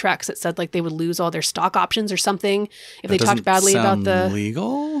contracts that said like they would lose all their stock options or something if they talked badly about the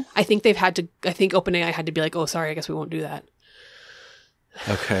legal. I think OpenAI had to be like, oh, sorry, I guess we won't do that.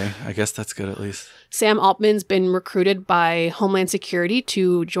 Okay, I guess that's good at least. Sam Altman's been recruited by Homeland Security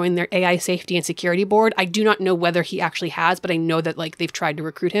to join their AI safety and security board. I do not know whether he actually has, but I know that like they've tried to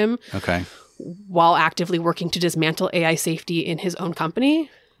recruit him. Okay. While actively working to dismantle AI safety in his own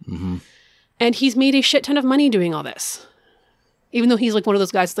company. Mm-hmm. And he's made a shit ton of money doing all this. Even though he's like one of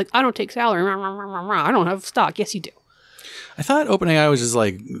those guys that's like, I don't take salary. I don't have stock. Yes, you do. I thought OpenAI was just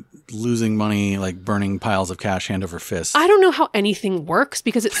like losing money, like burning piles of cash hand over fist. I don't know how anything works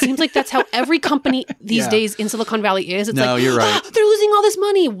because it seems like that's how every company these days in Silicon Valley is. It's you're right. They're losing all this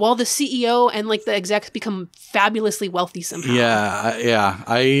money while the CEO and like the execs become fabulously wealthy somehow. Yeah.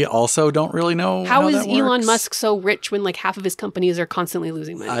 I also don't really know how is that works. Elon Musk so rich when like half of his companies are constantly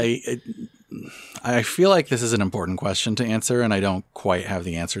losing money? I feel like this is an important question to answer, and I don't quite have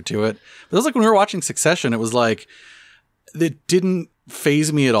the answer to it. But it was like when we were watching Succession, it was like, it didn't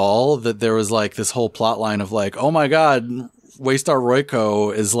faze me at all that there was like this whole plot line of like, oh my God, Waystar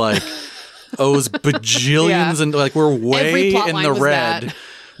Royco is like, owes bajillions and like we're way in the red.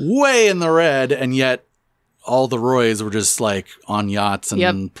 Way in the red, and yet all the Roys were just like on yachts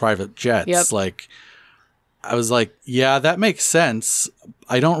and private jets. Like, I was like, yeah, that makes sense.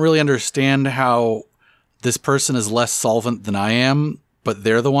 I don't really understand how this person is less solvent than I am, but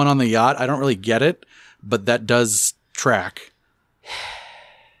they're the one on the yacht. I don't really get it, but that does track.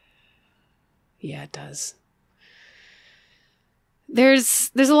 Yeah, it does.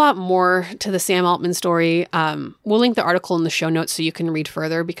 There's a lot more to the Sam Altman story. We'll link the article in the show notes so you can read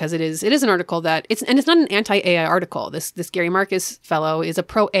further because it is an article that it's not an anti-AI article. This Gary Marcus fellow is a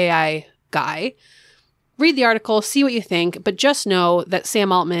pro-AI guy. Read the article, see what you think, but just know that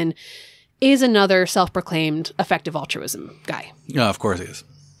Sam Altman is another self-proclaimed effective altruism guy. Yeah, of course he is.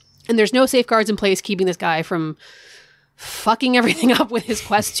 And there's no safeguards in place keeping this guy from fucking everything up with his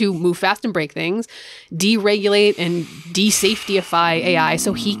quest to move fast and break things, deregulate and de-safetyify AI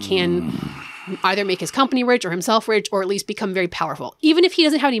so he can either make his company rich or himself rich or at least become very powerful. Even if he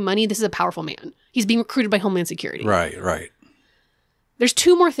doesn't have any money, this is a powerful man. He's being recruited by Homeland Security. Right. There's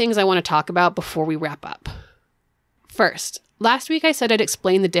two more things I want to talk about before we wrap up. First, last week I said I'd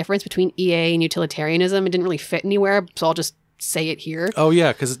explain the difference between EA and utilitarianism. It didn't really fit anywhere, so I'll just say it here. Oh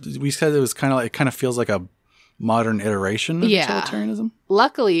yeah, because we said it kind of feels like a modern iteration of utilitarianism.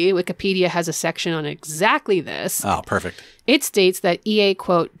 Luckily, Wikipedia has a section on exactly this. Oh, perfect. It states that EA,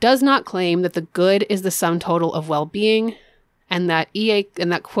 quote, does not claim that the good is the sum total of well-being, and that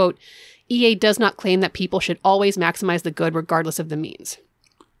quote, EA does not claim that people should always maximize the good regardless of the means.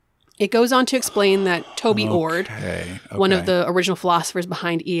 It goes on to explain that Toby Ord, one of the original philosophers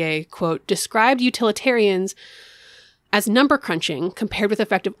behind EA, quote, described utilitarians as number crunching compared with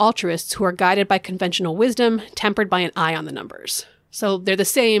effective altruists who are guided by conventional wisdom, tempered by an eye on the numbers. So they're the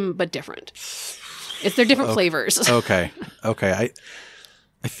same, but different. They're different flavors. Okay.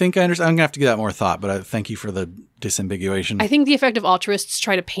 I think I understand. I'm going to have to give that more thought, but I thank you for the disambiguation. I think the effective altruists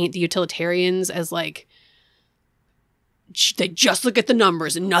try to paint the utilitarians as like, they just look at the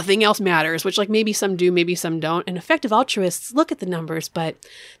numbers and nothing else matters, which like maybe some do, maybe some don't. And effective altruists look at the numbers, but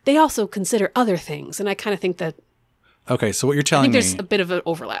they also consider other things. And I kind of think that... Okay, so what you're telling me... I think there's a bit of an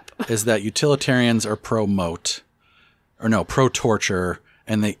overlap. ...is that utilitarians are pro-moat, or no, pro-torture,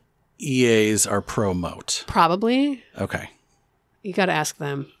 and the EAs are pro-moat. Probably. Okay. You got to ask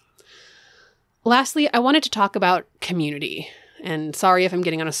them. Lastly, I wanted to talk about community. And sorry if I'm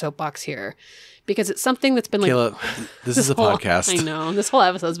getting on a soapbox here, because it's something that's been like... Michaela, this is a podcast. I know. This whole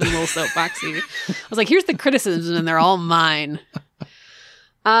episode's been a little soapboxy. I was like, here's the criticisms, and they're all mine.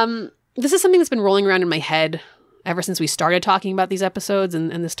 This is something that's been rolling around in my head ever since we started talking about these episodes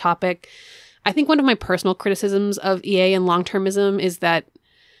and this topic. I think one of my personal criticisms of EA and long-termism is that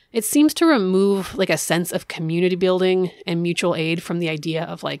it seems to remove like a sense of community building and mutual aid from the idea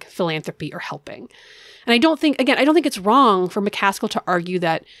of like philanthropy or helping. And I don't think it's wrong for McCaskill to argue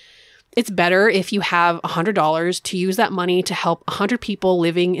that it's better if you have $100 to use that money to help 100 people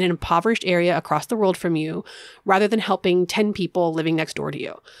living in an impoverished area across the world from you, rather than helping 10 people living next door to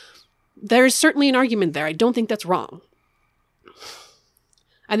you. There's certainly an argument there. I don't think that's wrong.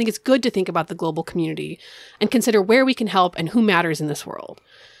 I think it's good to think about the global community and consider where we can help and who matters in this world.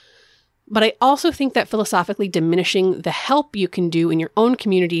 But I also think that philosophically diminishing the help you can do in your own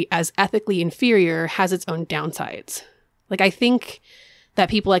community as ethically inferior has its own downsides. Like, I think that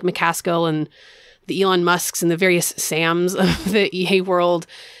people like McCaskill and the Elon Musks and the various Sams of the EA world,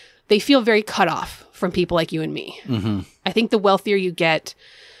 they feel very cut off from people like you and me. Mm-hmm. I think the wealthier you get,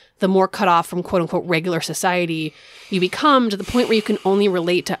 the more cut off from quote unquote regular society you become, to the point where you can only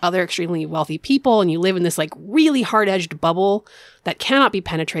relate to other extremely wealthy people and you live in this like really hard-edged bubble that cannot be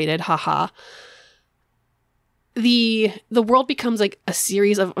penetrated. Haha. The world becomes like a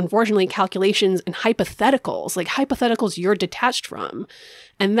series of, unfortunately, calculations and hypotheticals, like hypotheticals you're detached from.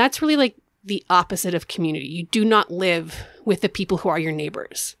 And that's really like the opposite of community. You do not live with the people who are your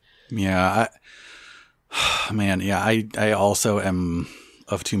neighbors. Yeah. I also am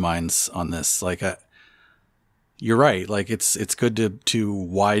of two minds on this. Like, you're right. Like, it's good to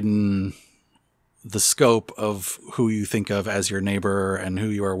widen the scope of who you think of as your neighbor and who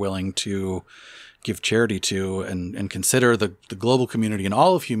you are willing to give charity to and consider the global community and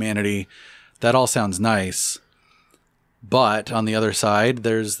all of humanity, that all sounds nice. But on the other side,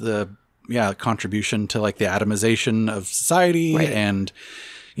 there's the contribution to like the atomization of society. Right. And,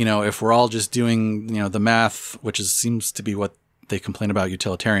 if we're all just doing, the math, which seems to be what they complain about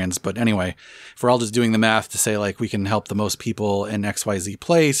utilitarians. But anyway, if we're all just doing the math to say like we can help the most people in XYZ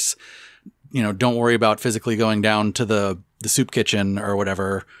place, don't worry about physically going down to the soup kitchen or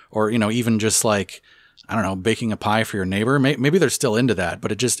whatever, or, even just like, I don't know, baking a pie for your neighbor. Maybe they're still into that,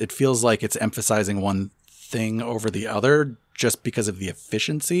 but it feels like it's emphasizing one thing over the other just because of the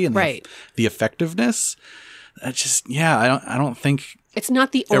efficiency and the effectiveness. That's just, I don't think it's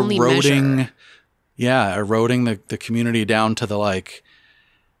not the only measure. Yeah. Eroding the community down to the like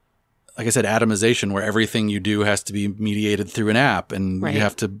I said, atomization, where everything you do has to be mediated through an app. And you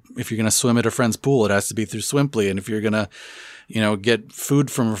have to, if you're going to swim at a friend's pool, it has to be through Swimply. And if you're going to, get food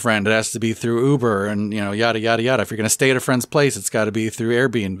from a friend, it has to be through Uber and, yada, yada, yada. If you're going to stay at a friend's place, it's got to be through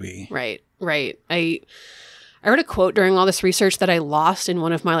Airbnb. Right. I read a quote during all this research that I lost in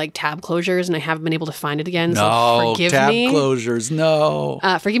one of my tab closures, and I haven't been able to find it again. So forgive me. Tab closures, no.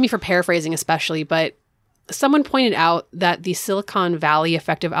 Forgive me for paraphrasing especially, but someone pointed out that the Silicon Valley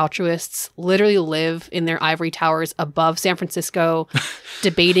effective altruists literally live in their ivory towers above San Francisco,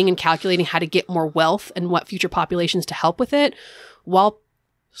 debating and calculating how to get more wealth and what future populations to help with it, while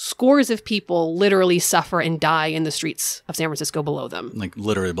scores of people literally suffer and die in the streets of San Francisco below them. Like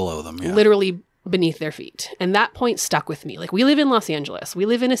literally below them, yeah. Literally beneath their feet. And that point stuck with me. We live in Los Angeles. We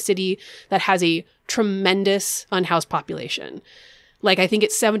live in a city that has a tremendous unhoused population. I think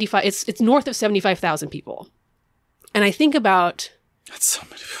it's 75, it's north of 75,000 people. And I think about, that's so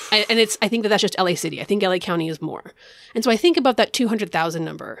many. And I think that's just LA City. I think LA County is more. And so I think about that 200,000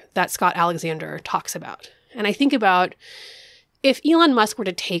 number that Scott Alexander talks about. And I think about if Elon Musk were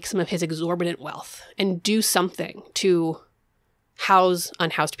to take some of his exorbitant wealth and do something to house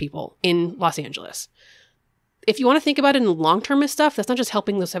unhoused people in Los Angeles. If you want to think about it in long-termist stuff, that's not just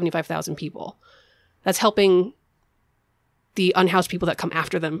helping those 75,000 people. That's helping the unhoused people that come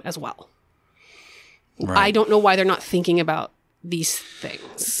after them as well. Right. I don't know why they're not thinking about these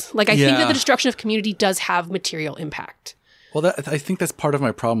things. I think that the destruction of community does have material impact. Well, I think that's part of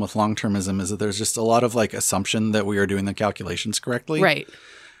my problem with long-termism is that there's just a lot of assumption that we are doing the calculations correctly. Right.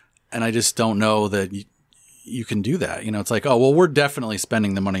 And I just don't know that you can do that. It's like, oh, well, we're definitely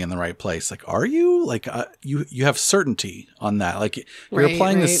spending the money in the right place. Are you? You have certainty on that. You're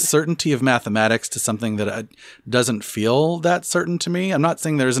applying this certainty of mathematics to something that doesn't feel that certain to me. I'm not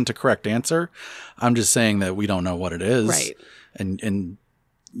saying there isn't a correct answer. I'm just saying that we don't know what it is. Right. And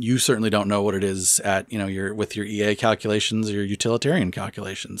you certainly don't know what it is at, with your EA calculations or your utilitarian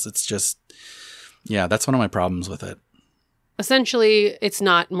calculations. It's just, that's one of my problems with it. Essentially, it's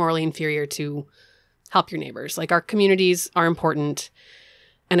not morally inferior to help your neighbors. Our communities are important.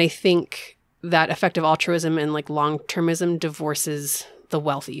 And I think that effective altruism and long-termism divorces the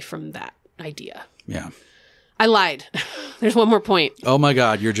wealthy from that idea. Yeah. I lied. There's one more point. Oh my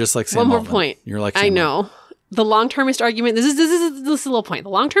God. You're just like Sam One more Altman. point. You're like Sam I know. Altman. The long-termist argument, this is a little point. The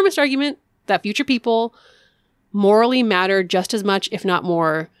long-termist argument that future people morally matter just as much, if not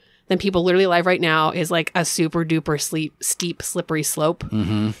more, than people literally alive right now is a super duper steep, slippery slope.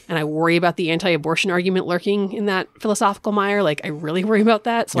 Mm-hmm. And I worry about the anti-abortion argument lurking in that philosophical mire. I really worry about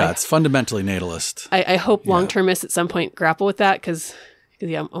that. So it's fundamentally natalist. I hope long-termists at some point grapple with that because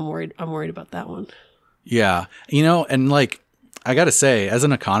I'm worried about that one. Yeah. And I got to say, as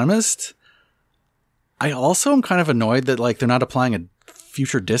an economist, I also am kind of annoyed that they're not applying a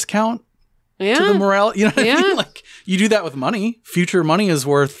future discount to the morale. You know what I mean? You do that with money. Future money is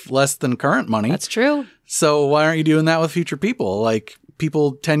worth less than current money. That's true. So why aren't you doing that with future people?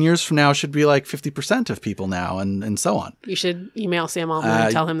 People 10 years from now should be 50% of people now and so on. You should email Sam Altman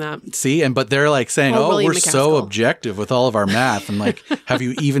and tell him that. See, but they're saying, we're so objective with all of our math. And have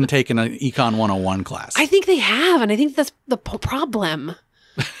you even taken an Econ 101 class? I think they have. And I think that's the problem.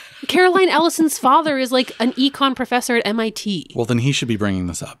 Caroline Ellison's father is an econ professor at MIT. Well, then he should be bringing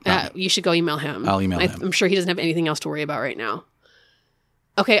this up. You should go email him. I'll email him. I'm sure he doesn't have anything else to worry about right now.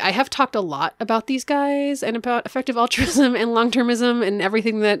 Okay, I have talked a lot about these guys and about effective altruism and long-termism and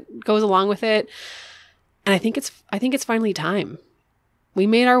everything that goes along with it. And I think it's finally time. We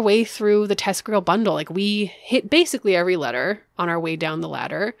made our way through the TESCREAL bundle. We hit basically every letter on our way down the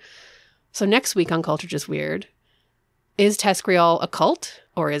ladder. So next week on Culture Just Weird, is TESCREAL a cult?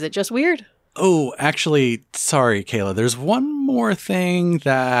 Or is it just weird? Oh, actually, sorry, Kayla. There's one more thing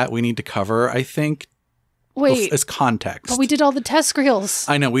that we need to cover, I think. Wait. As context. But we did all the test reels.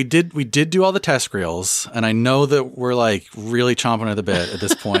 I know we did do all the test reels, and I know that we're like really chomping at the bit at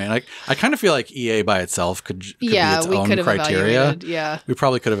this point. And I kind of feel like EA by itself could be its own criteria. Yeah. We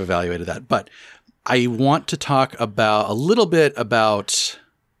probably could have evaluated that. But I want to talk about a little bit about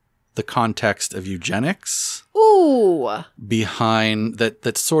the context of eugenics. Ooh. Behind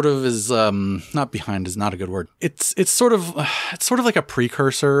that sort of is not behind is not a good word. It's sort of like a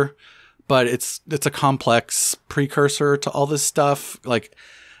precursor, but it's a complex precursor to all this stuff. Like,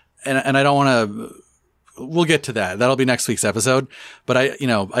 and I don't want to. We'll get to that. That'll be next week's episode. But I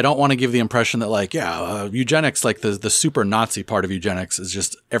don't want to give the impression that like, eugenics, like the super Nazi part of eugenics is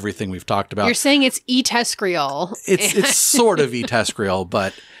just everything we've talked about. You're saying it's e-tescrial. It's sort of e-tescrial,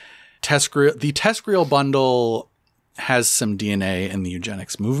 but the tescrial bundle has some DNA in the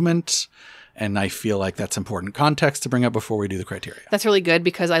eugenics movement. And I feel like that's important context to bring up before we do the criteria. That's really good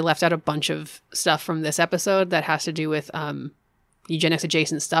because I left out a bunch of stuff from this episode that has to do with eugenics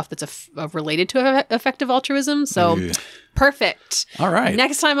adjacent stuff that's related to effective altruism. So perfect. All right.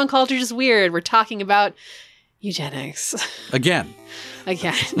 Next time on Culture Just Weird, we're talking about eugenics. Again.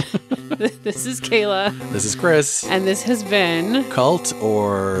 This is Kayla. This is Chris. And this has been Cult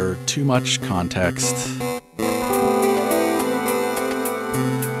or Too Much Context.